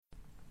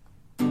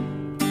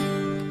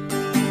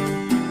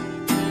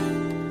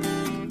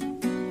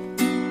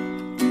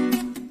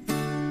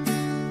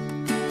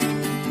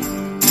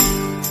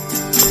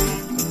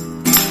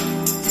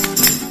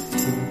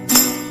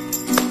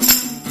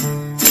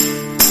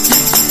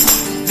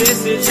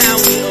This is how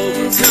we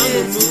overcome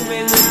the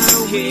movement of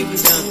the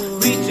kingdom,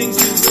 reaching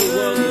to the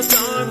world with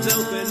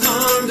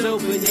arms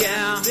open,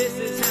 yeah. This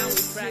is how we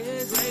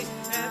practice grace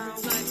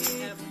every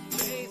night, every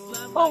day.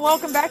 Well,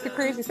 welcome back to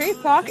Crazy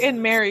Faith Talk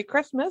and Merry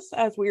Christmas,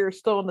 as we are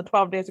still in the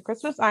 12 days of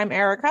Christmas. I'm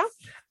Erica.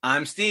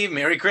 I'm Steve.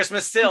 Merry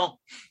Christmas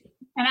still.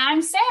 And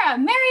I'm Sarah.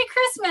 Merry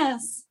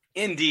Christmas.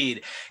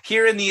 Indeed.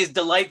 Here in these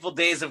delightful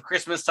days of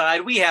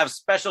Christmastide, we have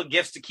special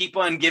gifts to keep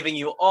on giving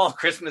you all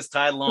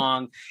Christmastide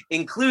long,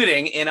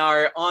 including in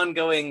our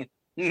ongoing,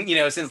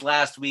 since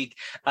last week,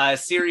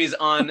 series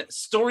on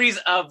stories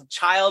of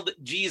child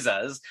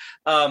Jesus.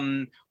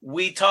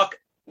 We talked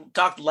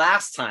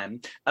last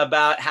time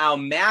about how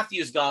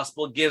Matthew's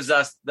gospel gives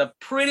us the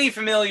pretty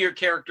familiar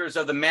characters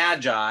of the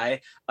Magi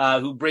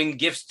who bring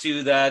gifts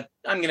to the,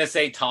 I'm going to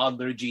say,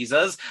 toddler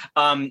Jesus,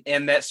 and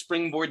that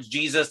springboards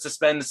Jesus to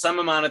spend some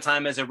amount of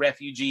time as a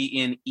refugee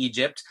in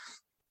Egypt,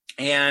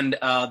 and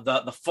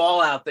the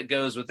fallout that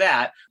goes with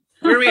that.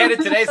 Where are we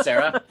headed today,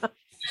 Sarah?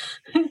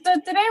 So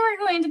today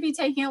we're going to be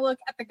taking a look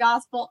at the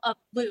Gospel of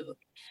Luke.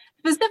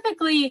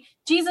 Specifically,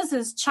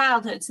 Jesus's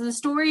childhood. So the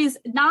story is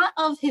not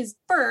of his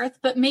birth,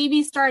 but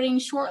maybe starting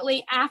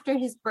shortly after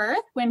his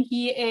birth, when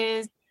he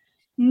is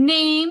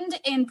named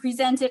and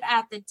presented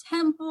at the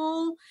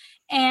temple.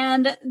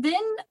 And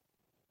then,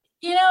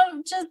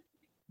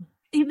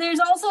 there's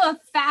also a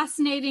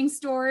fascinating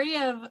story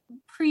of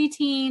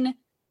preteen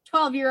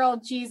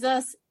 12-year-old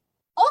Jesus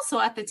also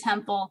at the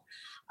temple.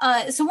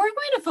 So we're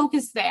going to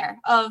focus there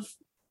of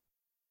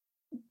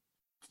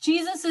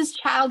Jesus's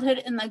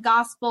childhood in the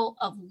Gospel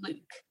of Luke.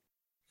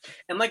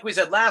 And like we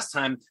said last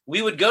time,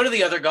 we would go to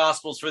the other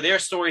Gospels for their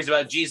stories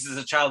about Jesus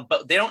as a child,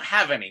 but they don't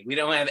have any. We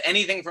don't have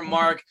anything from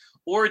Mark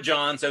or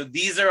John, so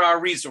these are our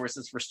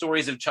resources for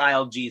stories of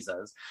child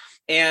Jesus.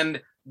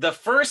 And the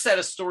first set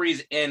of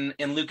stories in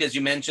Luke, as you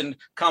mentioned,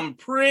 come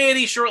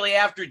pretty shortly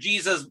after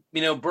Jesus,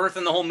 birth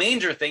and the whole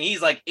manger thing.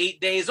 He's like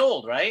 8 days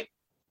old, right?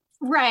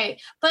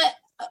 Right. But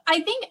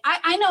I think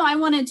I know I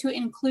wanted to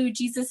include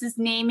Jesus's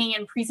naming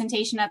and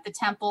presentation at the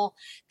temple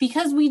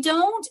because we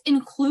don't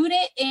include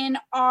it in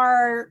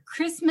our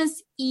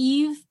Christmas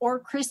Eve or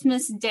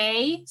Christmas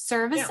Day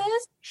services. Yeah,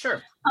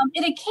 sure.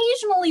 It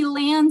occasionally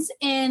lands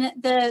in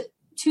the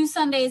 2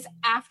 Sundays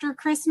after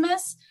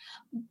Christmas,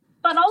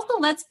 but also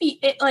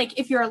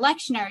if you're a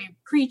lectionary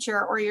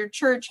preacher or your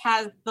church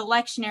has the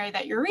lectionary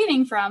that you're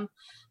reading from.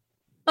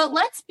 But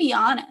let's be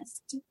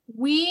honest,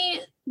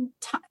 we,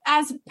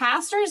 as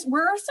pastors,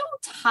 we're so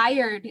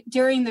tired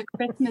during the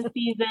Christmas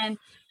season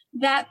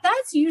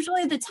that's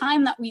usually the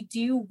time that we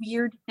do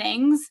weird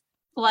things,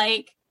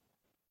 like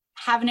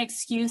have an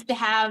excuse to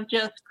have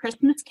just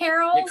Christmas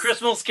carols. Yeah,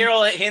 Christmas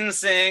carol at hymn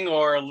sing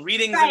or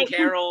readings and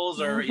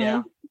carols or, We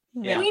don't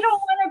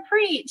want to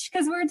preach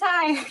because we're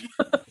tired.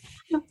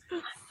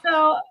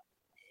 So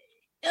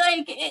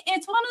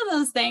it's one of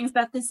those things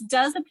that this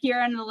does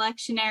appear in the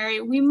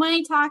lectionary. We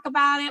might talk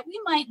about it. We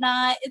might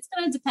not. It's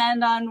going to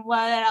depend on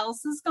what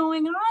else is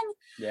going on.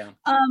 Yeah.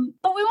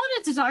 But we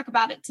wanted to talk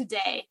about it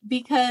today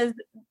because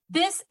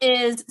this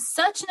is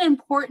such an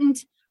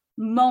important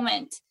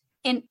moment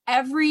in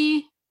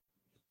every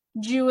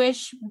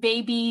Jewish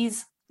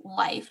baby's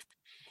life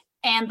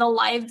and the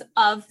lives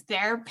of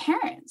their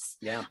parents.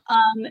 Yeah.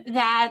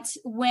 That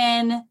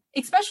when,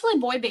 especially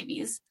boy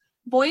babies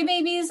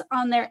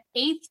on their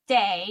 8th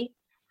day,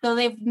 so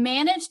they've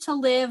managed to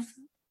live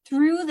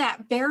through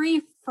that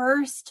very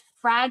first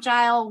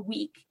fragile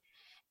week.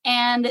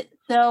 And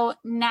so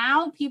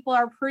now people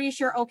are pretty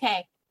sure,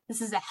 okay,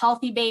 this is a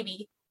healthy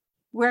baby.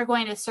 We're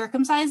going to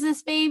circumcise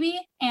this baby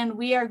and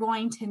we are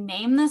going to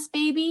name this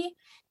baby.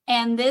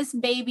 And this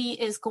baby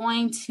is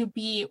going to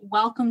be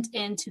welcomed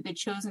into the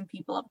chosen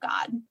people of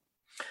God.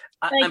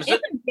 It's a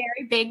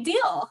very big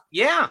deal.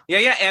 Yeah.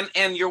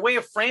 And your way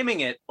of framing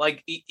it,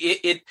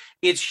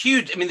 it's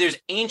huge. I mean, there's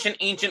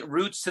ancient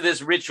roots to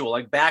this ritual.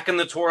 Like back in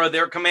the Torah,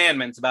 there are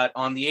commandments about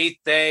on the 8th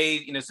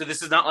day. So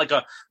this is not like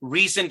a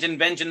recent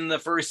invention in the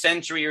 1st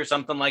century or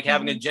something like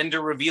having a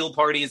gender reveal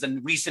party is a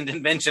recent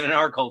invention in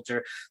our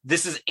culture.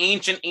 This is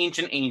ancient.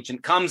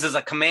 Comes as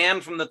a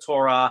command from the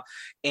Torah,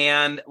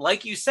 and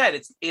like you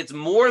said, it's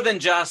more than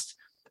just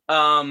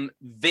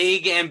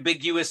vague,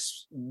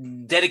 ambiguous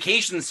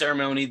dedication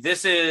ceremony.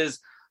 This is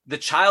the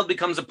child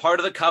becomes a part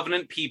of the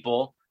covenant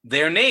people.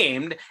 They're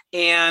named,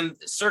 and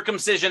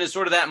circumcision is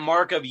sort of that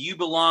mark of you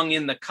belong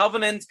in the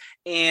covenant,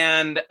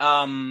 and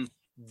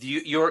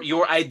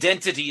your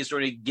identity is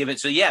sort of given.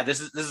 So yeah,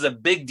 this is a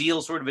big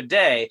deal, sort of a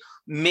day,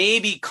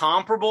 maybe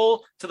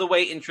comparable to the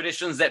way in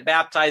traditions that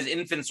baptize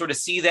infants sort of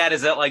see that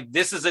as that, like,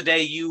 this is a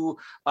day you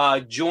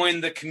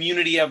join the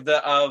community of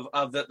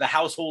the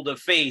household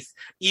of faith,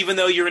 even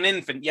though you're an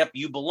infant. Yep,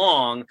 you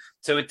belong.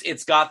 So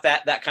it's got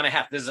that kind of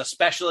heft. This is a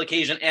special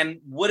occasion and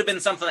would have been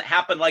something that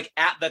happened like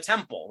at the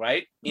temple,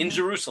 right? In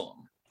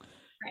Jerusalem.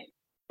 Right.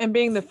 And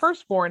being the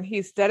firstborn,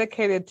 he's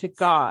dedicated to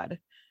God.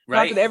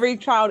 Right. Not that every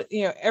child,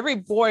 every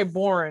boy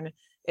born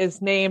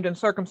is named and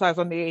circumcised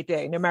on the 8th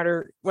day, no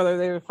matter whether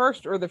they're the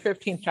first or the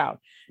 15th child.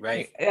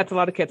 Right. That's a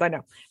lot of kids, I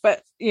know.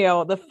 But,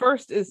 the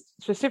first is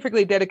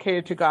specifically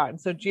dedicated to God.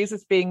 And so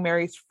Jesus being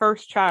Mary's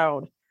first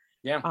child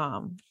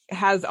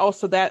has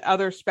also that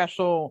other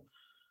special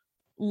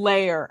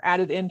layer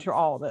added into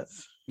all of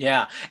this.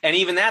 Yeah, and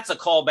even that's a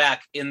callback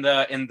in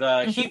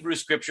the Hebrew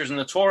scriptures in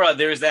the Torah.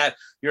 There's that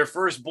your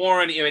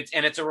firstborn,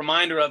 it's a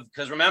reminder of,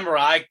 because remember,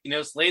 I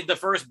slayed the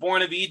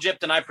firstborn of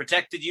Egypt and I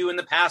protected you in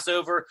the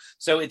Passover.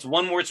 So it's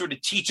one more sort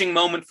of teaching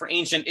moment for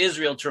ancient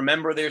Israel to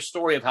remember their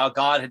story of how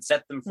God had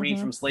set them free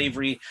from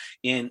slavery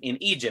in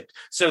Egypt.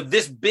 So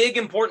this big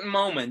important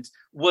moment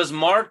was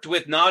marked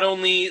with not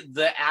only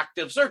the act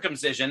of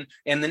circumcision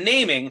and the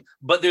naming,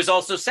 but there's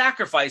also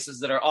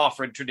sacrifices that are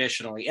offered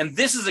traditionally. And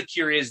this is a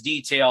curious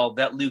detail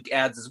that Luke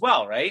adds as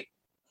well, right?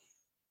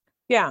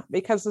 Yeah,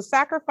 because the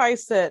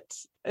sacrifice that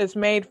is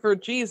made for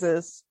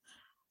Jesus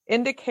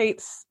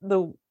indicates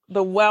the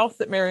wealth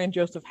that Mary and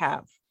Joseph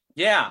have.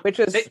 Yeah. Which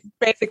is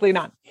basically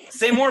none.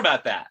 Say more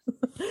about that.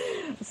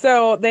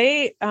 So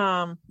they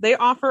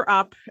offer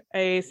up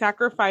a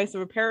sacrifice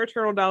of a pair of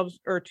turtle doves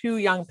or 2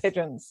 young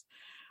pigeons,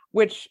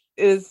 which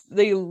is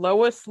the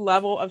lowest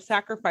level of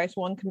sacrifice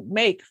one can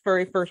make for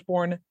a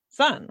firstborn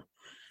son.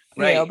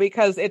 Right.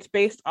 Because it's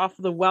based off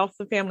of the wealth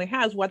the family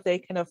has, what they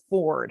can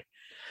afford.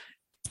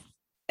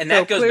 And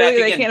that goes back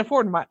again, they can't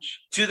afford much,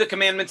 to the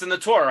commandments in the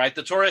Torah, right?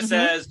 The Torah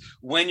says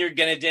when you're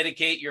going to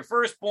dedicate your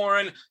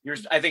firstborn,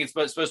 I think it's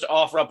supposed to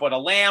offer up a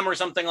lamb or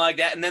something like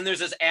that. And then there's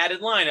this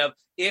added line of,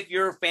 if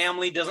your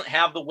family doesn't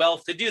have the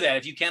wealth to do that,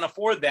 if you can't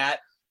afford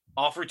that,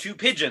 offer 2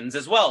 pigeons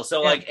as well.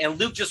 So and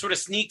Luke just sort of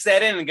sneaks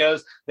that in and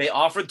goes, they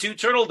offered 2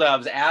 turtle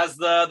doves as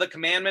the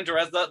commandment, or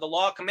as the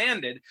law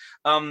commanded,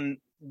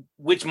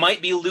 which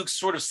might be Luke's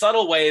sort of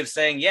subtle way of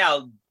saying,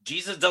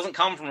 Jesus doesn't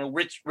come from a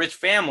rich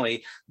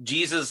family.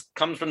 Jesus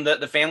comes from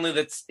the family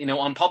that's,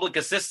 on public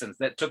assistance,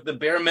 that took the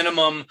bare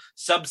minimum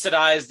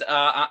subsidized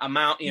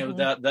amount,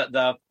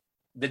 the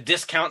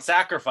discount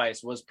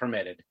sacrifice was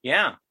permitted.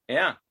 Yeah.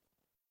 Yeah.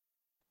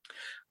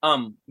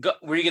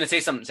 Were you going to say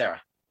something,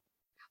 Sarah?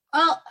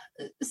 Well,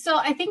 so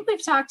I think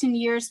we've talked in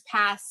years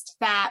past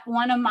that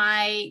one of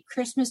my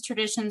Christmas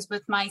traditions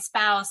with my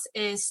spouse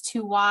is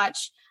to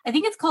watch, I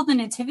think it's called The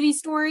Nativity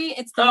Story.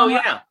 It's the one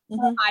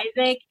where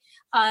Isaac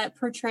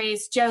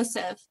portrays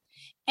Joseph.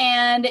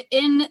 And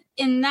in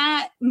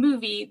that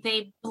movie,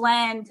 they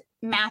blend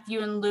Matthew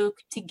and Luke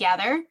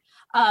together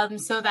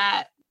so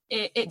that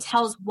it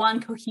tells one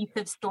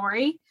cohesive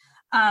story.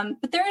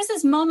 But there is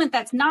this moment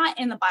that's not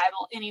in the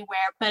Bible anywhere,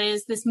 but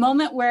is this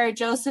moment where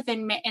Joseph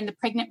and the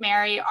pregnant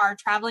Mary are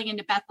traveling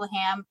into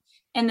Bethlehem,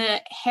 and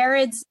the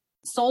Herod's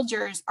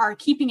soldiers are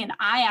keeping an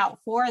eye out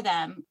for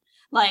them,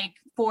 like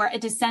for a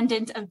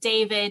descendant of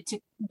David to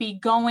be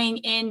going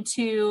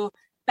into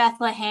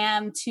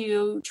Bethlehem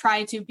to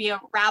try to be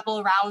a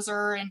rabble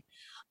rouser.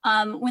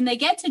 And when they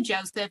get to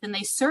Joseph and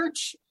they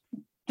search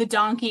the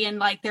donkey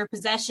and their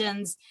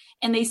possessions,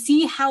 and they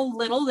see how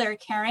little they're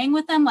carrying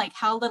with them, like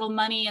how little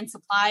money and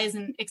supplies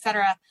and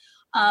etc.,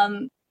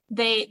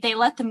 they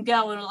let them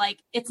go, and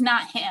it's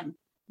not him,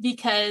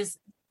 because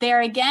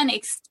they're again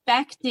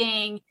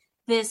expecting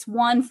this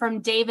one from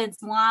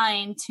David's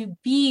line to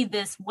be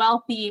this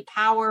wealthy,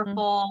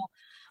 powerful,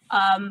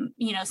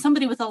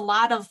 somebody with a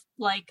lot of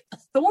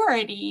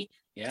authority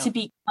to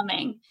be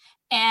coming.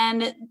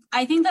 And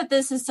I think that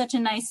this is such a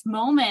nice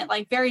moment,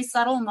 very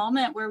subtle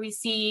moment, where we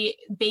see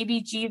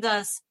baby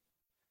Jesus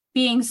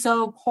being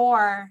so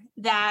poor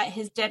that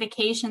his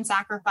dedication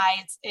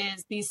sacrifice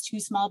is these 2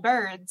 small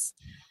birds,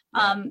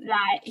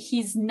 that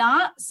he's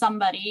not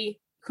somebody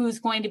who's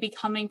going to be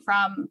coming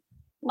from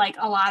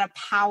a lot of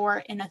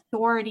power and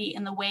authority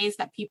in the ways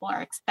that people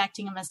are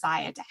expecting a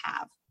Messiah to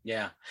have.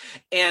 Yeah.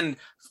 And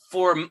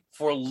for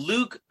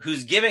Luke,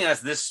 who's giving us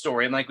this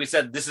story, and like we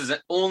said, this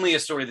isn't only a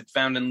story that's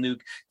found in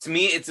Luke. To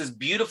me, it's this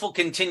beautiful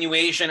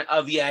continuation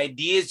of the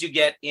ideas you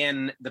get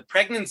in the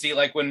pregnancy.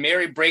 Like when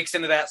Mary breaks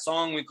into that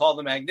song we call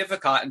the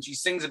Magnificat, and she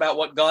sings about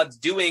what God's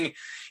doing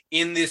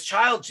in this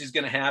child she's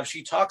going to have.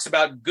 She talks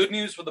about good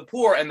news for the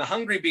poor and the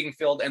hungry being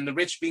filled and the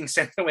rich being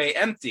sent away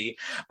empty.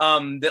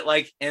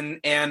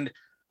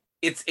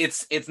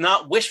 It's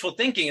not wishful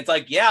thinking. It's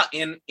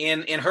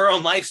in her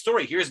own life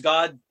story, here's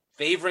God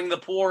favoring the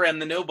poor and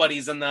the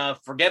nobodies and the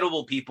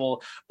forgettable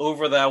people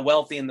over the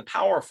wealthy and the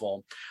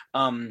powerful.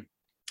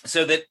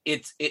 So that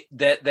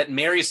that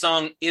Mary's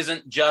song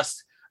isn't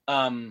just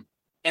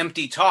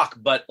empty talk,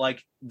 but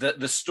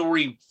the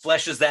story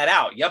fleshes that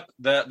out. Yep,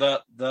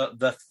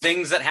 the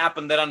things that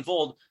happen that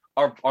unfold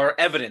are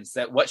evidence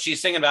that what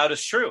she's singing about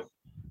is true.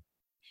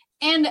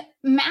 And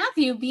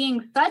Matthew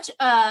being such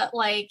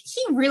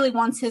he really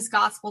wants his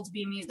gospel to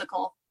be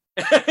musical.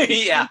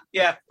 Yeah.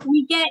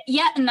 We get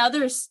yet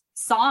another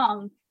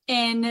song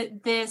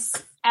in this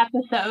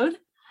episode,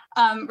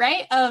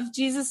 right? Of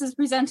Jesus is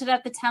presented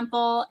at the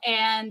temple,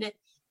 and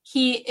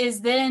he is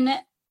then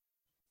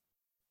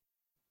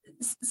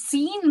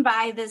seen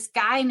by this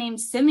guy named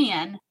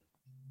Simeon,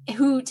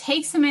 who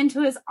takes him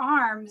into his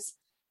arms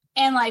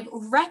and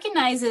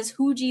recognizes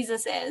who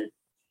Jesus is.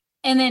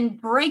 and then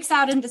breaks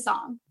out into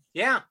song.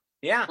 Yeah.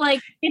 Yeah.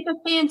 Like, it's a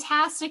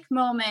fantastic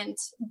moment,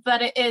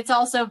 but it's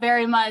also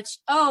very much,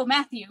 oh,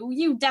 Matthew,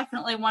 you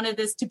definitely wanted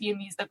this to be a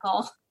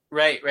musical.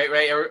 Right.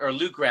 Or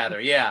Luke,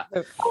 rather. Yeah.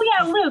 Oh,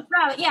 yeah, Luke,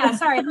 rather. Yeah,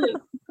 sorry,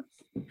 Luke.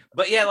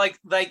 But yeah, like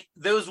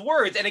those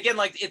words, and again,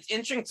 like it's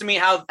interesting to me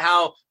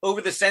how over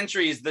the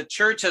centuries the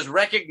church has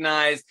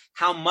recognized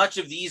how much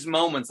of these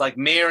moments, like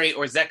Mary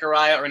or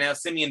Zechariah or now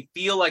Simeon,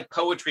 feel like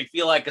poetry,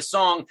 feel like a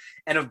song,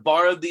 and have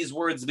borrowed these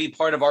words to be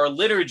part of our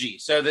liturgy.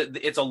 So that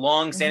it's a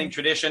long-standing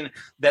tradition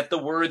that the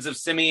words of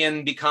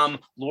Simeon become,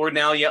 "Lord,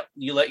 now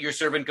you let your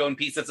servant go in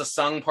peace." That's a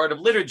sung part of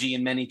liturgy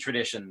in many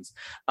traditions,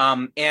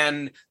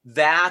 and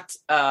that's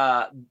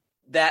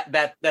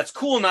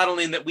cool, not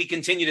only in that we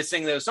continue to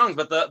sing those songs,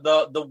 but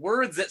the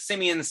words that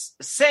Simeon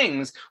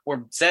sings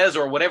or says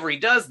or whatever he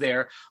does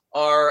there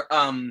are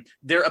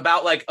they're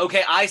about like,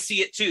 okay, I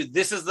see it too.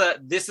 This is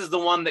the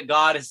one that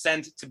God has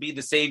sent to be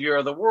the savior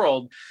of the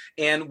world.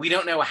 And we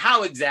don't know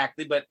how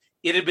exactly, but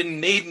it had been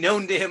made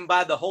known to him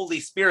by the Holy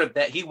Spirit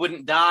that he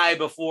wouldn't die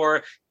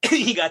before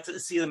he got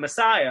to see the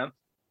Messiah.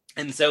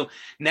 And so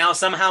now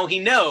somehow he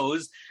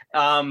knows,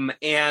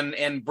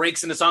 and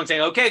breaks into song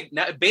saying, okay,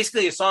 now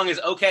basically a song is,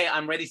 okay,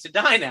 I'm ready to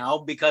die now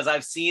because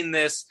I've seen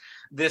this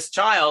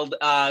child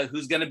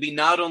who's going to be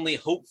not only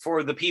hope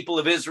for the people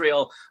of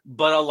Israel,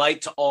 but a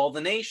light to all the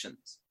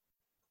nations.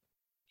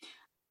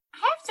 I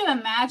have to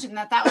imagine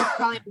that was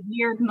probably a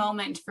weird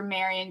moment for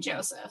Mary and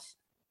Joseph.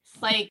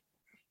 Like,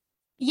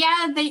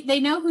 yeah, they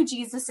know who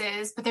Jesus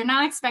is, but they're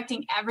not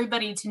expecting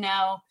everybody to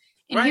know.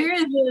 And Right. Here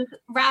is this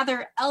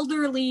rather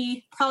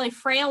elderly, probably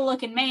frail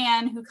looking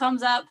man who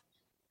comes up,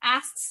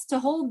 asks to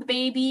hold the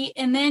baby,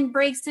 and then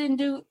breaks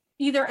into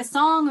either a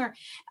song or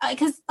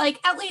because like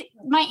at least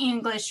my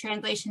English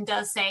translation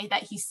does say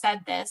that he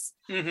said this.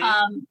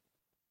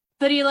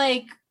 But he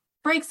like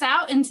breaks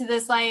out into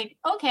this like,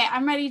 okay,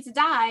 I'm ready to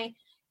die.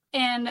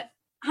 And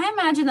I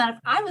imagine that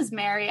if I was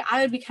Mary,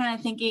 I would be kind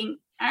of thinking,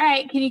 all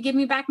right, can you give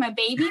me back my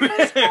baby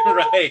first?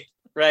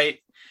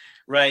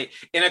 Right.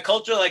 In a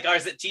culture like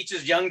ours that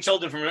teaches young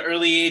children from an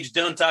early age,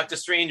 don't talk to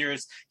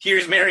strangers,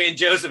 here's Mary and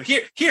Joseph.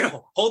 Here,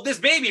 hold this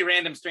baby,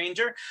 random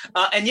stranger.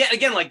 And yet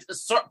again, like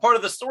part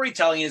of the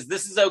storytelling is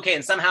this is okay.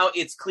 And somehow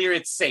it's clear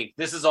it's safe.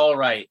 This is all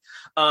right.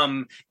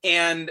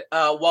 And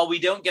while we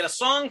don't get a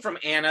song from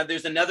Anna,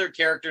 there's another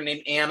character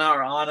named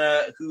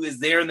Anna who is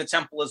there in the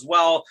temple as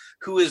well,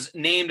 who is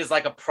named as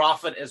like a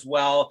prophet as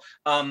well,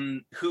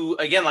 who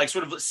again, like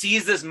sort of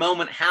sees this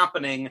moment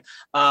happening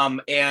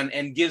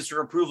and gives her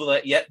approval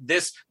that yet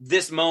this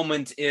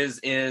moment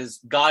is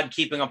God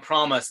keeping a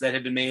promise that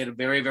had been made a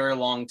very, very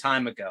long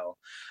time ago.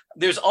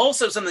 There's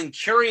also something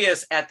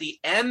curious at the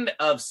end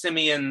of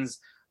Simeon's,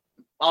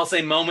 I'll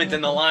say, moment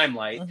in the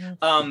limelight.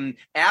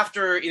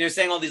 After,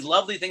 saying all these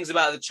lovely things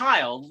about the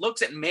child,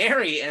 looks at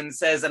Mary and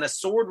says, and a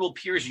sword will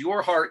pierce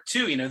your heart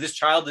too. This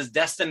child is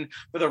destined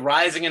for the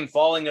rising and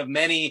falling of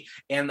many,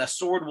 and a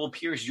sword will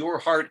pierce your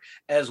heart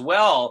as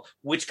well,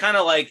 which kind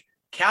of like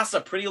casts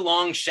a pretty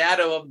long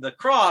shadow of the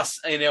cross,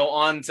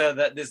 onto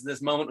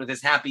this moment with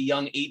this happy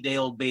young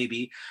 8-day-old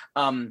baby.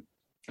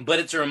 But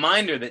it's a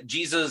reminder that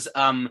Jesus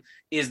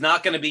is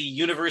not going to be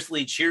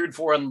universally cheered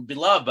for and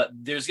beloved, but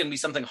there's going to be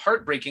something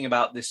heartbreaking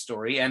about this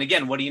story. And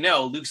again, what do you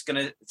know? Luke's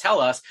going to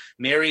tell us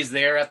Mary's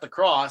there at the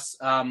cross,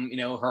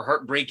 her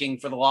heart breaking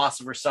for the loss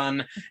of her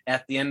son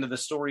at the end of the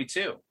story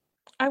too.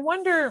 I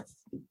wonder,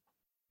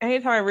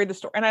 anytime I read the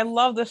story, and I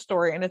love this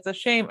story, and it's a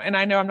shame, and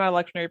I know I'm not a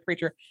lectionary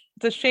preacher,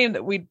 it's a shame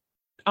that we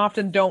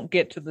often don't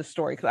get to the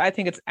story because I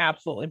think it's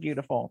absolutely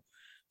beautiful.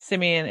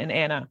 Simeon and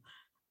Anna.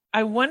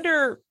 I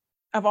wonder,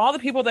 of all the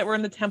people that were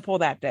in the temple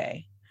that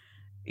day,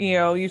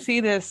 you see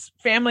this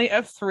family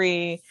of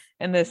 3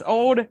 and this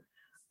old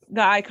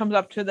guy comes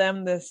up to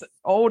them, this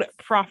old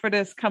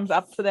prophetess comes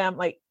up to them.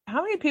 Like,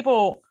 how many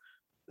people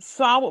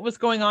saw what was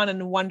going on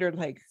and wondered,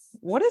 like,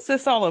 what is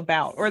this all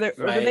about? Or did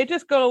they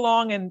just go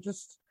along and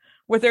just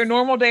with their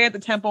normal day at the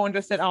temple and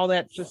just said, oh,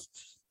 that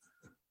just,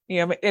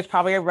 it's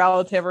probably a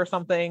relative or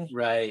something.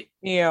 Right.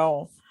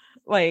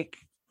 Like,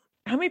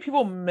 how many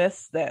people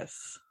miss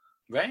this?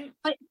 Right.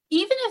 But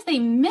even if they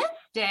missed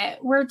it,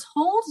 we're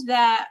told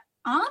that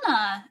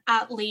Anna,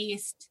 at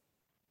least,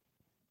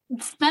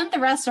 spent the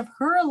rest of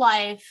her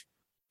life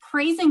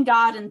praising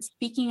God and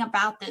speaking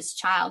about this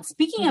child,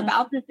 speaking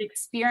about this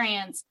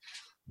experience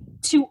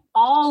to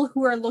all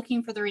who are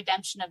looking for the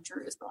redemption of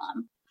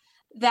Jerusalem.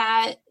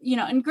 That,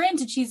 and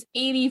granted, she's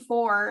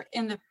 84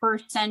 in the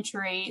first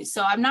century,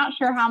 so I'm not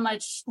sure how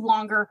much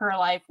longer her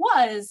life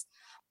was,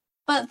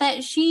 but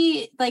that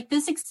she, like,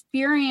 this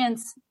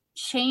experience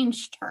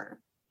changed her,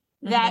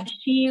 that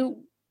she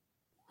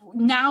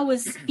now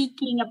was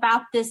speaking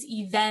about this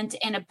event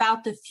and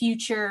about the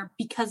future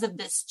because of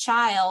this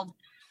child.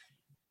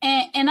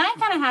 And I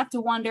kind of have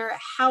to wonder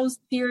how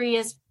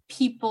serious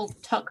people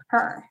took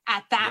her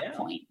at that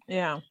point.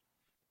 Yeah.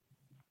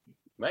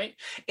 Right.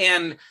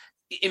 And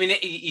I mean,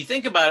 you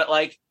think about it,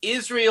 like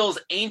Israel's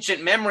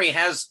ancient memory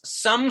has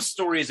some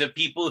stories of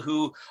people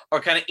who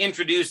are kind of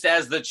introduced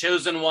as the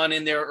chosen one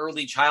in their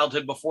early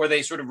childhood before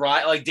they sort of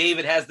rise. Like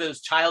David has those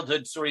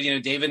childhood stories,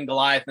 David and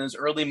Goliath and those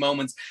early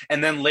moments,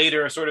 and then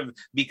later sort of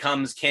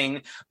becomes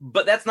king.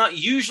 But that's not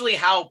usually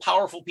how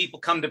powerful people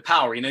come to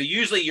power.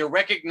 Usually you're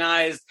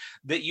recognized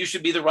that you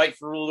should be the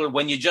rightful ruler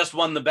when you just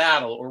won the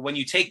battle, or when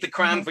you take the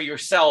crown for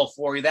yourself,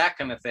 or that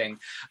kind of thing.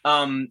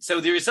 So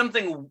there is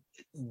something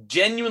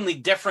genuinely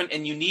different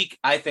and unique,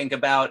 I think,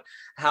 about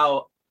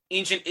how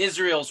ancient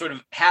Israel sort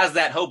of has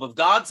that hope of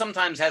God.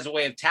 Sometimes has a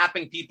way of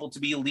tapping people to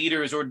be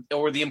leaders or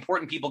the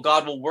important people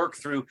God will work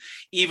through,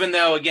 even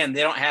though, again,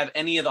 they don't have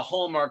any of the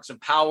hallmarks of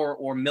power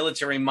or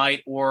military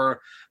might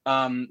or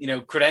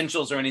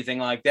credentials or anything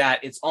like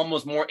that. It's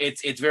almost more,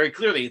 it's very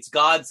clearly, it's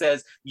God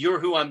says, you're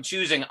who I'm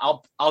choosing.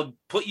 I'll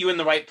put you in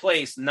the right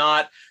place,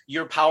 not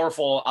you're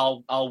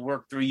powerful. I'll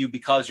work through you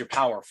because you're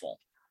powerful.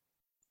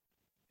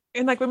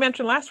 And like we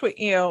mentioned last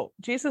week,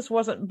 Jesus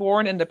wasn't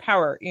born into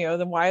power.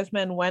 The wise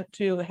men went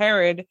to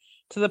Herod,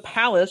 to the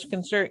palace,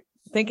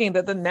 thinking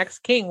that the next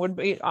king would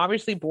be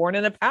obviously born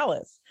in a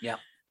palace. Yeah.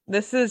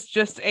 This is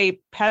just a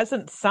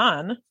peasant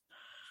son,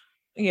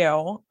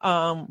 doing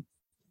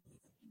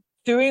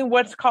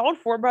what's called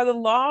for by the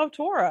law of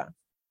Torah.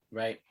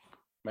 Right.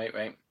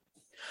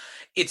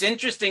 It's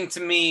interesting to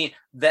me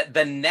that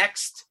the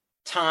next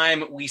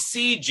time we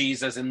see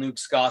Jesus in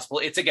Luke's gospel,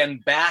 it's again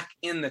back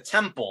in the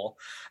temple.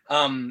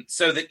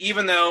 So that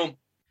even though,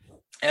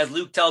 as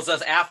Luke tells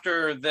us,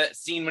 after the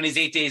scene when he's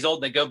 8 days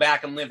old, they go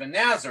back and live in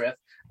Nazareth,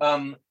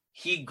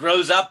 he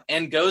grows up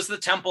and goes to the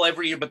temple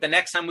every year. But the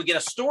next time we get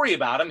a story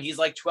about him, he's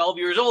like 12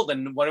 years old.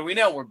 And what do we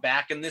know? We're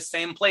back in this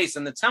same place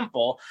in the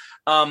temple.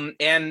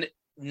 And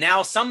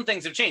now some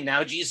things have changed.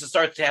 Now Jesus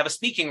starts to have a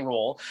speaking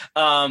role.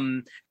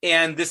 And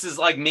this is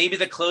like maybe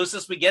the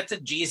closest we get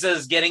to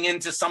Jesus getting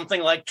into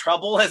something like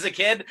trouble as a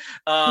kid.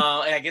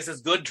 And I guess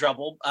it's good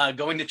trouble,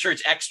 going to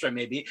church extra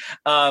maybe.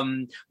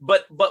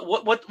 But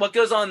what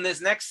goes on in this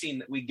next scene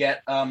that we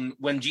get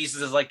when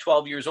Jesus is like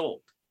 12 years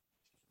old?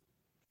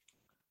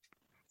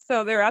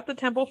 So they're at the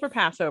temple for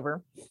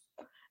Passover,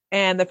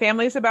 and the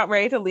family's about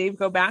ready to leave,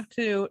 go back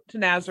to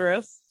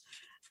Nazareth.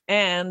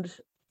 And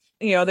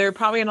they're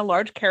probably in a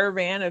large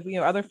caravan of,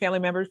 other family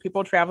members,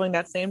 people traveling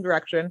that same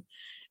direction.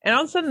 And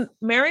all of a sudden,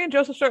 Mary and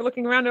Joseph start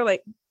looking around. They're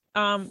like,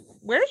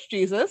 where's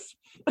Jesus?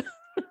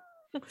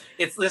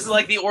 This is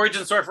like the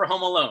origin story for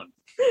Home Alone.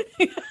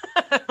 It's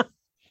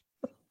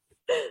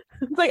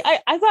like,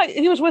 I thought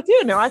he was with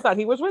you. No, I thought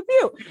he was with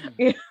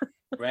you.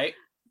 Right.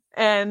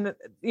 And,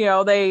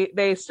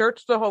 they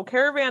search the whole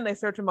caravan. They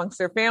search amongst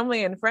their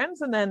family and friends.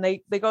 And then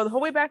they go the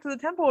whole way back to the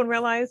temple and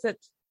realize that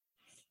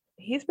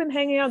he's been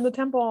hanging out in the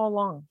temple all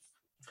along.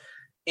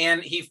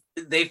 And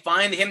they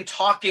find him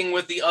talking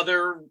with the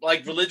other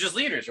religious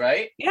leaders,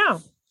 right? Yeah.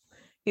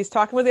 He's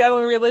talking with the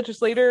other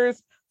religious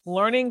leaders,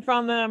 learning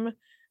from them.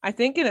 I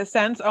think in a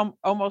sense,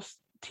 almost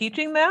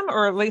teaching them,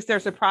 or at least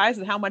they're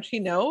surprised at how much he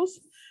knows.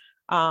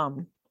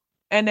 And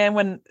then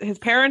when his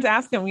parents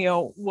ask him,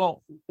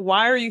 well,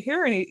 why are you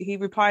here? And he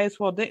replies,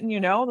 well, didn't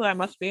you know that I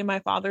must be in my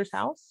Father's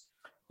house?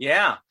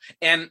 Yeah.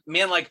 And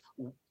man,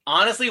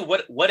 honestly,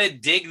 what a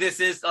dig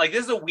this is.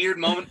 This is a weird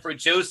moment for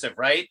Joseph,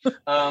 right?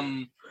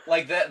 The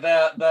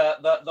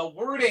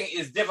wording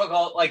is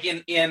difficult.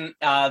 In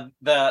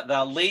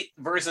the late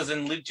verses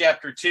in Luke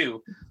chapter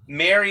 2,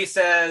 Mary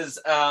says,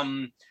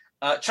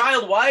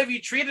 child, why have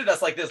you treated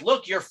us like this?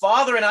 Look, your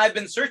father and I have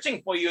been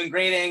searching for you in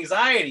great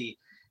anxiety.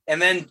 And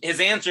then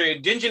his answer,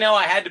 didn't you know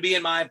I had to be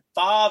in my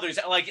Father's?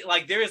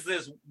 There's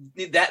this,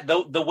 that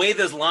the way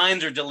those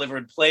lines are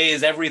delivered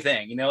plays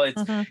everything.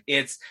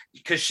 It's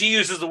because she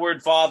uses the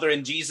word father,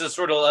 and Jesus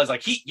sort of is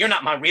like, you're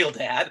not my real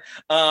dad.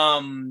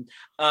 And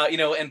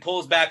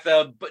pulls back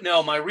but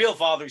no, my real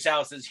Father's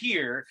house is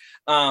here.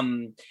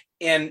 And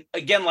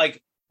again,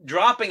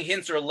 dropping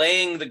hints or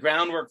laying the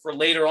groundwork for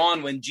later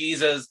on when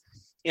Jesus,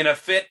 in a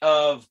fit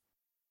of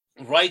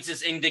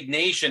righteous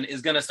indignation,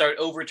 is going to start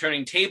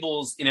overturning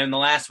tables, in the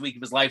last week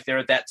of his life there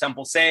at that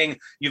temple, saying,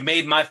 you've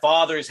made my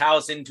Father's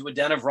house into a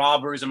den of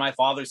robbers, and my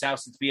Father's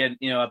house to be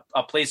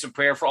a place of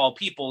prayer for all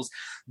peoples.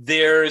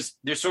 There's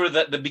sort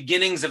of the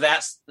beginnings of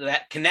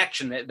that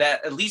connection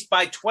that at least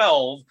by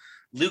 12,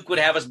 Luke would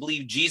have us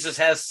believe Jesus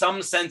has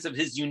some sense of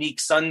his unique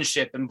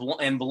sonship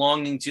and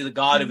belonging to the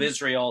God of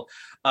Israel,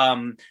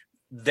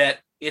 that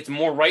it's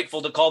more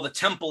rightful to call the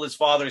temple his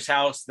Father's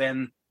house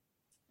than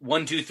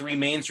 123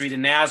 Main Street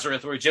in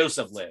Nazareth where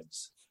Joseph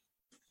lives.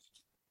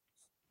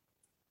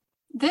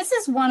 This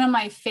is one of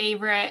my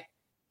favorite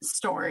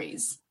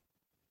stories,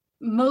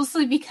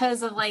 mostly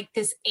because of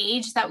this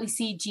age that we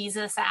see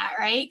Jesus at,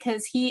 right?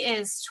 Because he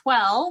is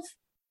 12,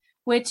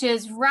 which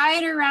is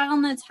right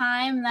around the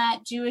time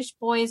that Jewish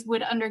boys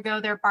would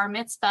undergo their bar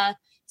mitzvah.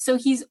 So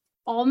he's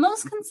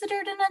almost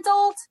considered an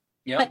adult,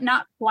 but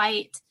not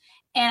quite.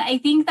 And I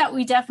think that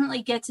we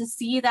definitely get to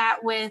see that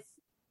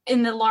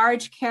in the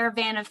large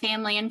caravan of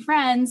family and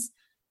friends.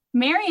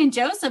 Mary and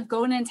Joseph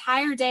go an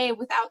entire day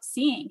without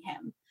seeing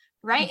him.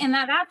 right? And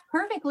that's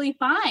perfectly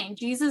fine.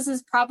 Jesus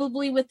is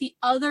probably with the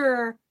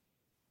other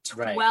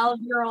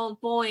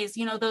 12-year-old boys,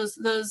 you know,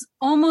 those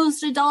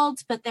almost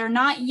adults, but they're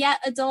not yet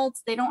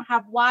adults. They don't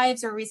have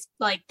wives or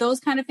like those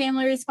kind of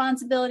family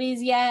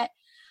responsibilities yet.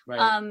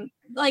 Right.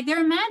 Like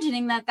they're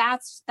imagining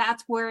that's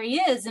where he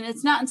is, and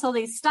it's not until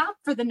they stop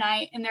for the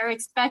night and they're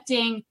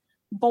expecting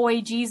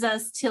boy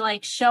Jesus to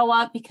like show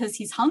up because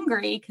he's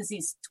hungry because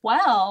he's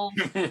 12,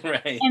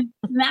 Right. and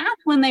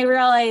that's when they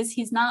realize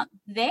he's not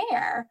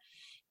there.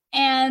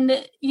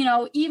 And, you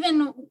know,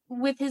 even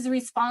with his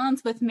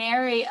response with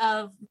Mary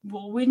of,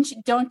 well,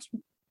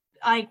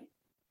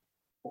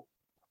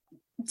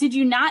 did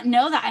you not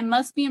know that I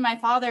must be in my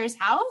Father's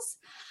house?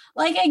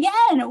 Like,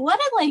 again, what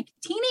a like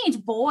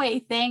teenage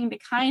boy thing to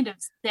kind of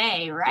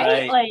say,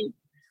 right? Like,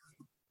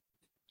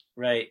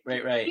 right.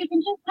 You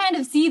can just kind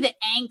of see the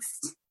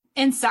angst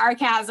and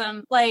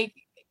sarcasm. Like,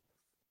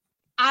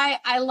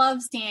 I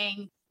love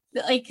seeing,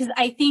 like, because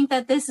I think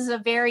that this is a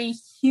very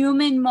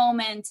human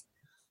moment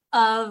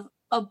of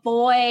a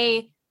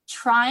boy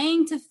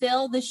trying to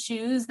fill the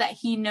shoes that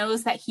he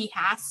knows that he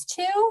has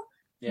to.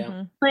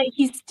 Yeah. But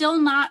he's still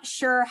not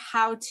sure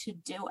how to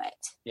do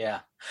it.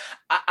 Yeah.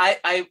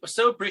 I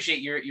so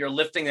appreciate you're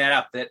lifting that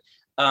up, that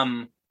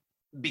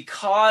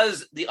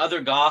because the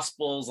other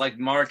gospels like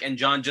Mark and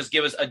John just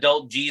give us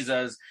adult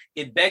Jesus,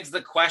 it begs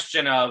the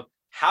question of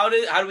how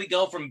do we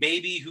go from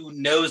baby who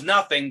knows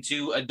nothing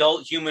to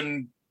adult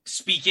human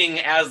speaking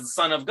as the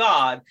Son of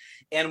God?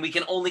 And we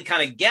can only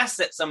kind of guess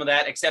at some of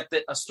that, except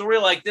that a story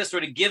like this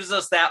sort of gives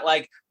us that,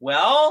 like,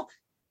 well,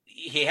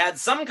 he had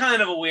some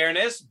kind of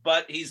awareness,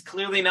 but he's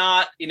clearly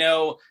not, you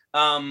know,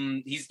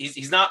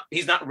 he's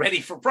not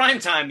ready for prime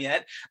time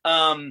yet.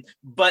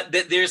 But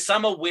that there's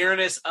some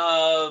awareness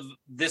of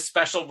this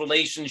special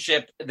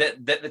relationship,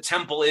 that the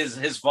temple is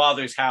his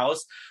Father's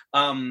house.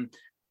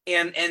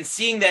 And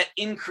seeing that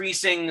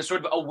increasing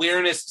sort of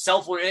awareness,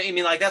 self-awareness, I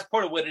mean, like, that's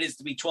part of what it is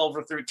to be 12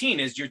 or 13,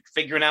 is you're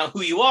figuring out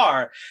who you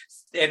are.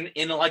 And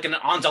in like an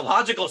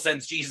ontological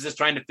sense, Jesus is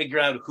trying to figure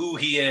out who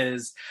he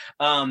is,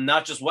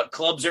 not just what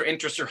clubs or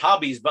interests or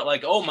hobbies, but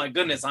like, oh my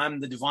goodness,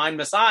 I'm the divine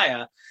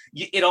Messiah.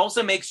 It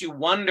also makes you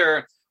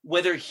wonder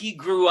whether he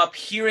grew up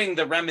hearing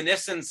the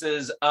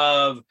reminiscences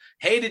of,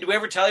 hey, did we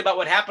ever tell you about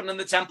what happened in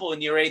the temple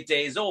when you were 8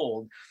 days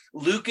old?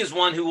 Luke is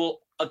one who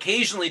will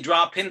occasionally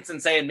drop hints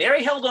and say, and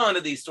Mary held on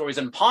to these stories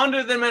and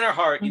pondered them in her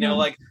heart. You know,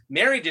 like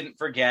Mary didn't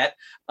forget.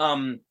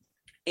 And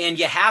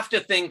you have to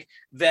think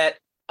that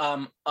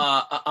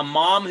a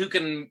mom who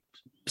can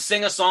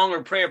sing a song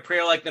or pray a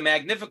prayer like the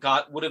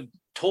Magnificat would have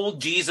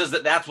told Jesus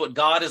that that's what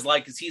God is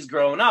like as he's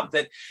grown up,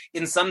 that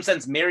in some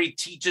sense Mary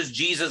teaches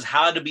Jesus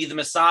how to be the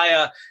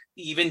Messiah,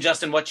 even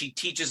just in what she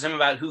teaches him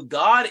about who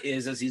God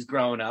is as he's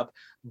grown up.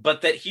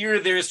 But that here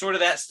there's sort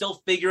of that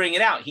still figuring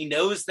it out. He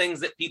knows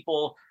things that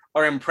people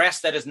are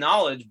impressed at his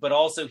knowledge, but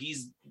also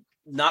he's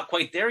not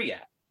quite there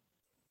yet.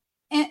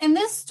 And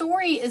this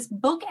story is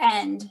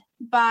bookend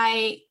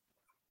by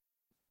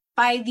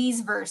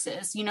these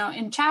verses. You know,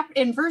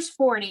 in verse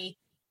 40,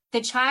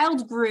 the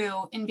child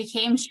grew and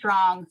became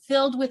strong,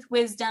 filled with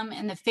wisdom,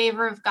 and the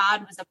favor of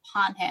God was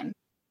upon him.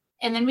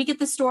 And then we get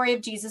the story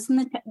of Jesus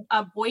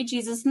boy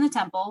Jesus in the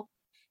temple.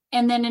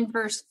 And then in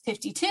verse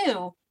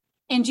 52,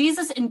 and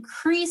Jesus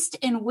increased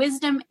in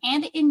wisdom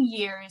and in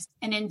years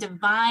and in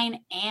divine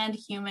and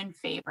human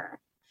favor.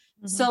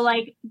 Mm-hmm. So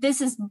like this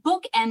is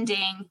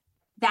bookending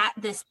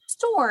this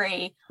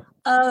story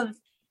of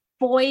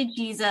boy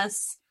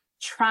Jesus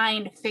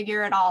trying to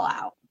figure it all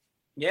out.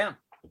 Yeah.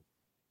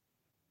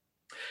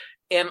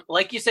 And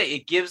like you say,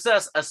 it gives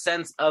us a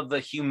sense of the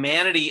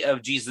humanity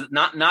of Jesus,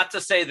 not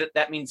to say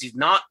that means he's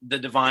not the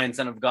divine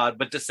Son of God,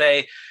 but to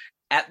say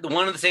at the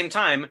one at the same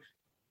time,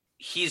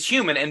 he's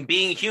human, and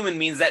being human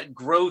means that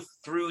growth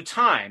through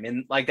time.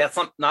 And like, that's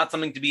not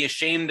something to be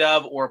ashamed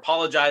of or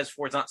apologize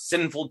for. It's not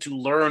sinful to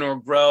learn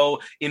or grow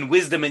in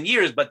wisdom and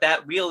years, but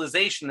that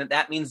realization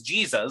that means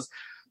Jesus,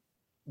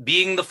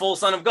 being the full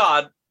Son of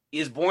God,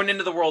 is born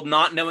into the world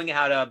not knowing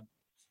how to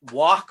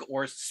walk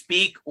or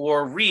speak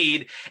or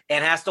read,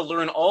 and has to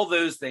learn all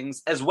those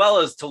things, as well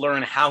as to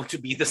learn how to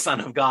be the Son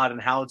of God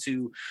and how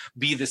to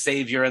be the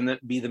Savior and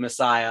be the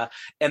Messiah.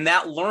 And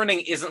that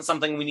learning isn't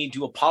something we need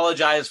to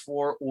apologize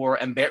for or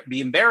be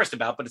embarrassed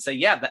about, but to say,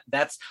 yeah,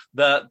 that's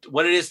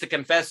what it is to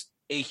confess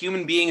a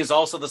human being is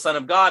also the Son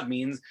of God,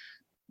 means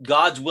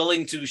God's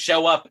willing to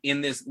show up in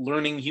this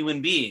learning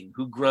human being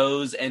who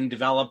grows and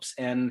develops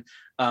and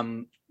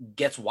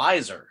gets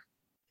wiser.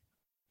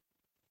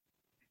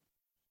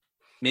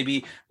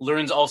 Maybe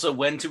learns also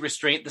when to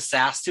restrain the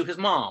sass to his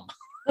mom.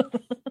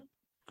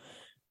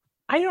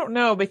 I don't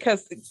know,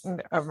 because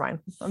never mind.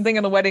 I'm thinking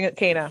of the wedding at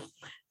Cana.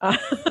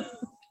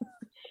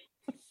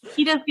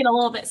 He does get a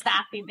little bit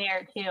sassy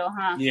there too,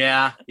 huh?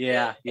 Yeah.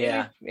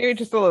 Maybe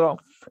just a little.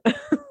 Yeah.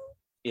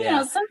 You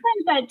know,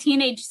 sometimes that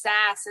teenage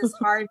sass is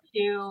hard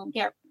to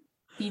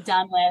be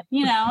done with.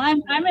 You know,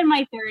 I'm in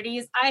my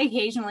 30s. I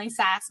occasionally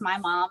sass my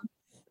mom.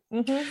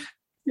 Mm-hmm.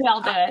 We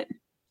all do it.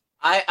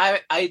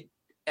 I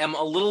am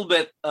a little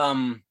bit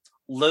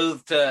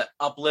loath to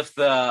uplift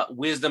the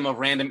wisdom of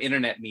random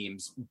internet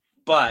memes,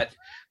 but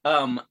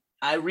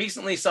I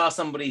recently saw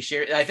somebody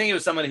share, I think it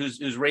was someone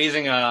who's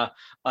raising a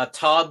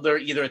toddler,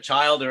 either a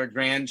child or a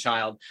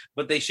grandchild,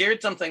 but they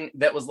shared something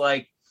that was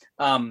like,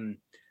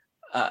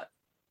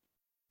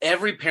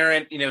 every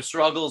parent,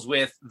 struggles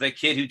with the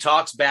kid who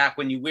talks back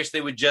when you wish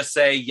they would just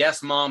say,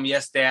 yes, mom,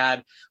 yes,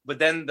 dad. But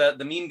then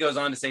the meme goes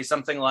on to say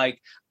something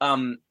like,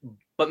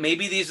 but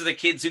maybe these are the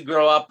kids who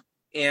grow up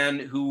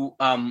and who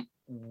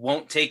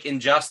won't take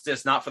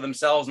injustice, not for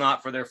themselves,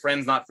 not for their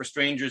friends, not for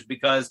strangers,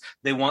 because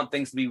they want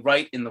things to be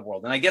right in the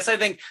world. And I guess I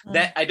think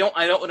that I don't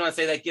want to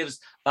say that gives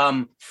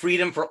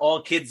freedom for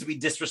all kids to be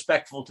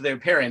disrespectful to their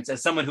parents,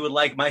 as someone who would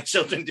like my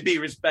children to be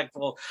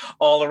respectful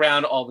all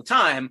around all the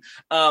time.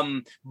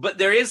 But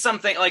there is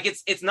something like,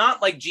 it's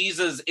not like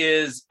Jesus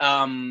is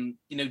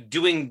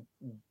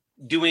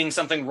doing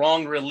something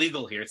wrong or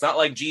illegal here. It's not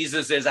like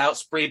Jesus is out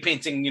spray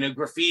painting,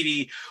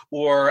 graffiti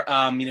or,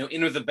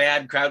 into the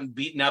bad crowd and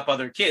beating up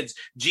other kids.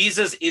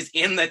 Jesus is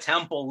in the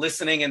temple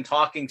listening and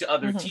talking to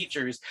other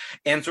teachers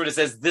and sort of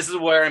says, this is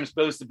where I'm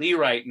supposed to be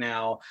right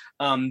now.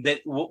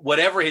 That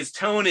whatever his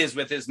tone is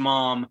with his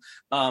mom,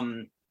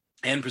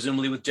 and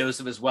presumably with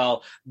Joseph as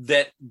well,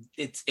 that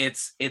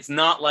it's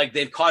not like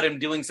they've caught him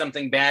doing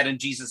something bad and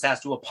Jesus has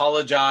to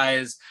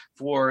apologize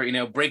for,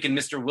 breaking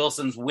Mr.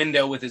 Wilson's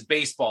window with his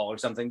baseball or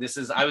something. This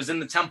is, I was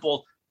in the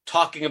temple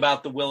talking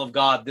about the will of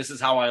God. This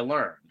is how I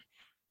learn.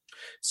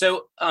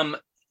 So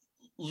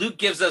Luke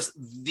gives us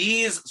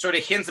these sort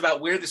of hints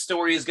about where the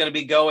story is going to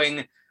be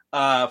going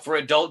for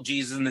adult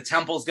Jesus, and the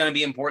temple is going to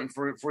be important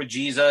for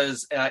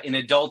Jesus in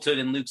adulthood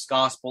in Luke's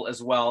gospel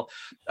as well.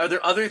 Are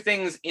there other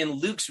things in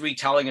Luke's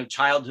retelling of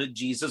childhood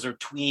Jesus or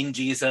tween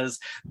Jesus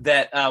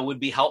that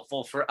would be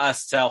helpful for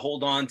us to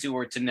hold on to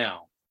or to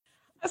know?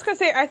 I was going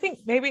to say, I think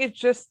maybe it's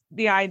just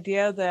the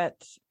idea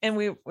that, and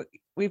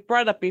we've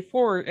brought up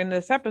before in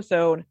this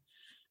episode,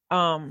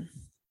 that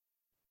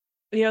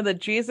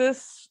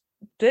Jesus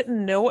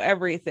didn't know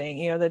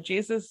everything, that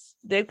Jesus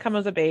did come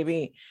as a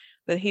baby,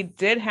 that he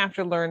did have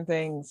to learn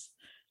things,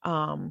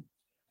 even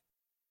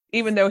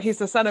though he's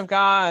the Son of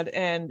God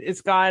and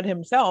is God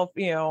himself.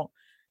 I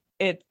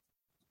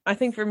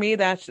think for me,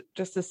 that's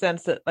just a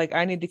sense that like,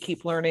 I need to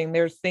keep learning.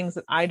 There's things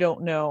that I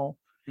don't know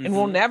and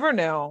will never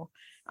know.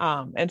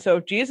 And so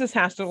if Jesus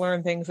has to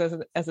learn things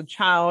as a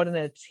child and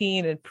a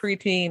teen and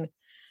preteen,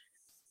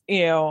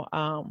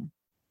 then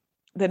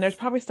there's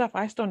probably stuff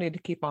I still need to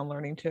keep on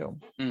learning too.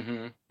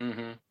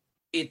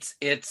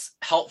 It's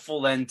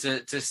helpful then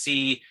to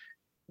see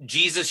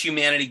Jesus'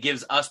 humanity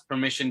gives us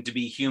permission to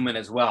be human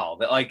as well.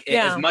 That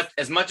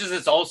as much as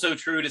it's also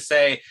true to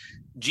say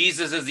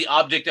Jesus is the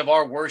object of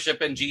our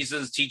worship and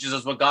Jesus teaches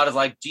us what God is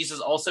like, Jesus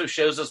also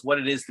shows us what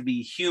it is to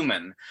be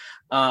human.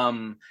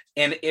 And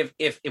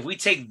if we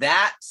take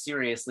that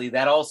seriously,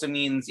 that also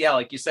means,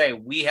 like you say,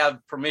 we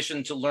have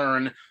permission to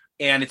learn,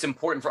 and it's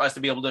important for us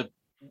to be able to,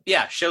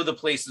 show the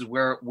places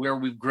where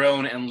we've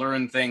grown and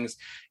learned things,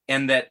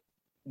 and that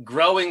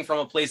growing from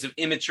a place of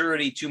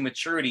immaturity to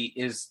maturity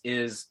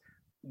is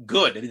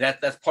good. I mean,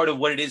 that's part of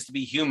what it is to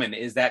be human,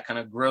 is that kind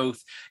of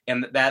growth,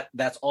 and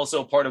that's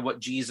also part of what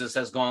Jesus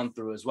has gone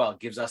through as well. It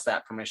gives us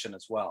that permission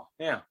as well.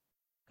 Yeah.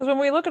 Because when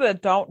we look at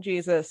adult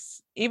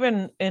Jesus,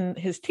 even in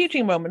his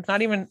teaching moments,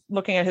 not even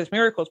looking at his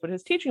miracles, but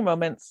his teaching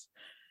moments,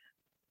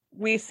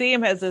 we see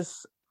him as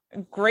this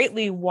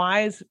greatly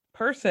wise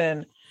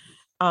person,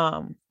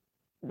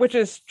 which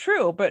is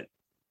true, but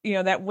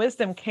that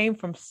wisdom came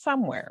from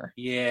somewhere.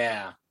 He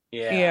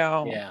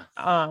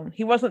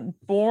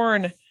wasn't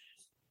born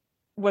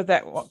with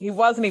that. He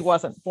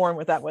wasn't born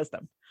with that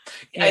wisdom.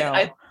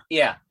 I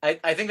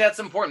think that's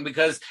important,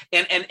 because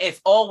and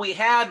if all we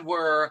had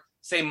were,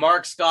 say,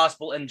 Mark's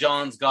gospel and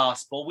John's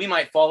gospel, we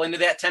might fall into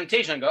that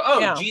temptation and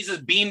go, Jesus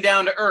beamed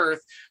down to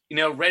earth,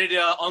 ready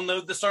to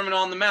unload the Sermon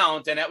on the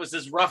Mount, and that was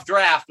his rough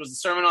draft, was the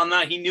Sermon on the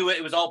Mount. He knew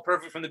it was all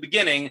perfect from the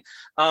beginning,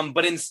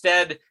 but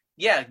instead,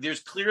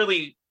 there's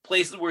clearly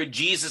places where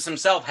Jesus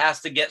himself has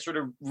to get sort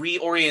of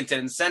reoriented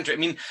and centered. I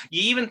mean,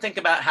 you even think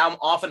about how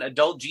often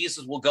adult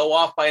Jesus will go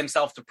off by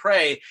himself to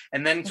pray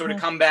and then sort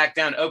of come back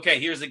down. Okay,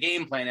 here's the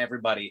game plan,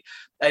 everybody.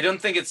 I don't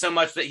think it's so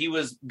much that he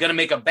was going to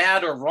make a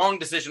bad or wrong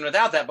decision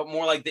without that, but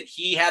more like that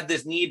he had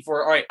this need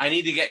for, all right, I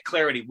need to get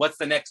clarity. What's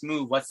the next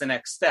move? What's the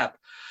next step?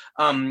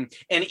 And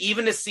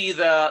even to see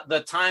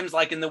the times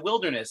like in the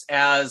wilderness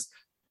as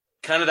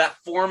kind of that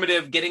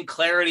formative getting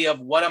clarity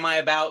of what am I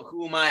about?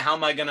 Who am I? How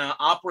am I going to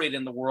operate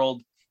in the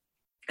world?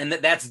 And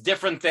that's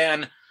different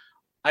than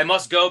I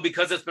must go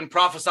because it's been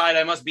prophesied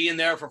I must be in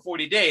there for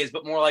 40 days,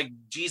 but more like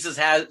Jesus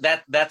has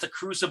that's a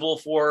crucible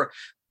for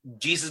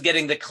Jesus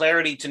getting the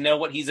clarity to know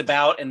what he's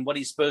about and what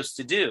he's supposed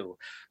to do.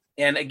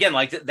 And again,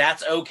 like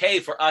that's okay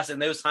for us in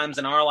those times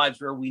in our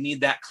lives where we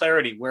need that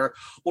clarity,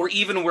 or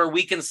even where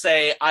we can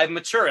say, I've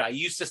matured. I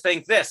used to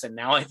think this and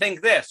now I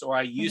think this, or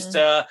I used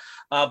to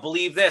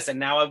believe this and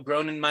now I've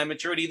grown in my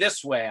maturity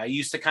this way. I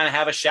used to kind of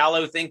have a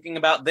shallow thinking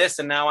about this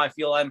and now I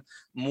feel I'm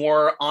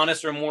more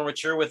honest or more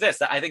mature with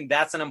this. I think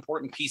that's an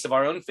important piece of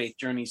our own faith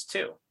journeys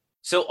too.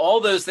 So all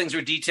those things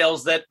are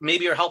details that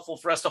maybe are helpful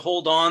for us to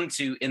hold on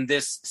to in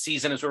this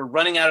season as we're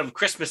running out of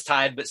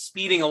Christmastide, but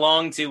speeding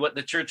along to what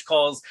the church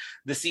calls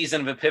the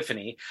season of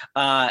Epiphany.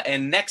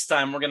 And next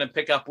time, we're going to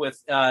pick up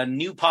with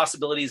new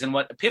possibilities and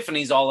what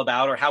Epiphany is all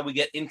about, or how we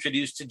get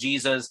introduced to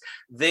Jesus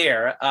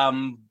there.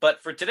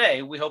 But for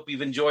today, we hope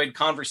you've enjoyed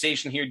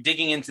conversation here,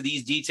 digging into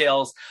these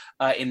details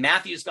in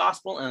Matthew's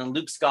gospel and in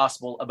Luke's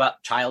gospel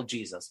about child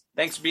Jesus.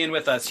 Thanks for being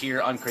with us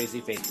here on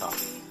Crazy Faith Talk.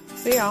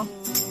 See y'all.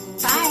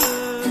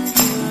 Bye.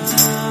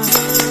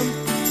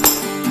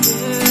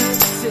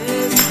 This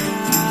is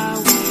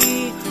how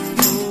we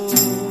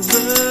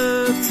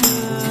overcome.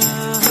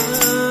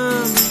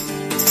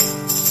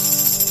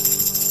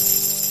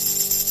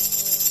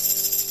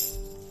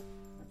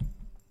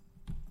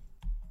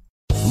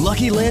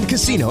 Lucky Land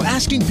Casino,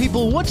 asking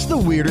people, what's the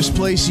weirdest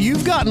place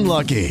you've gotten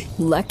lucky?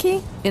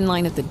 Lucky? In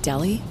line at the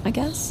deli, I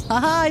guess?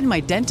 Aha, in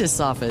my dentist's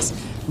office.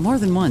 More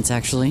than once,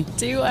 actually.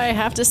 Do I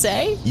have to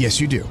say?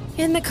 Yes, you do.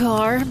 In the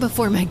car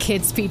before my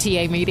kids'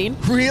 PTA meeting.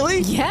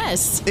 Really?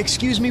 Yes.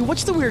 Excuse me,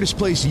 what's the weirdest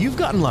place you've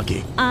gotten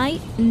lucky? I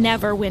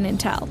never win and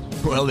tell.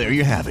 Well, there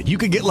you have it. You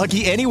can get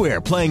lucky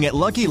anywhere, playing at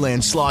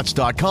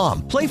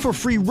LuckyLandSlots.com. Play for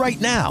free right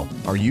now.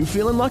 Are you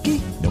feeling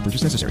lucky? No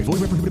purchase necessary.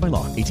 Void where prohibited by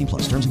law. 18+.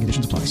 Terms and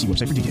conditions apply. See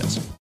website for details.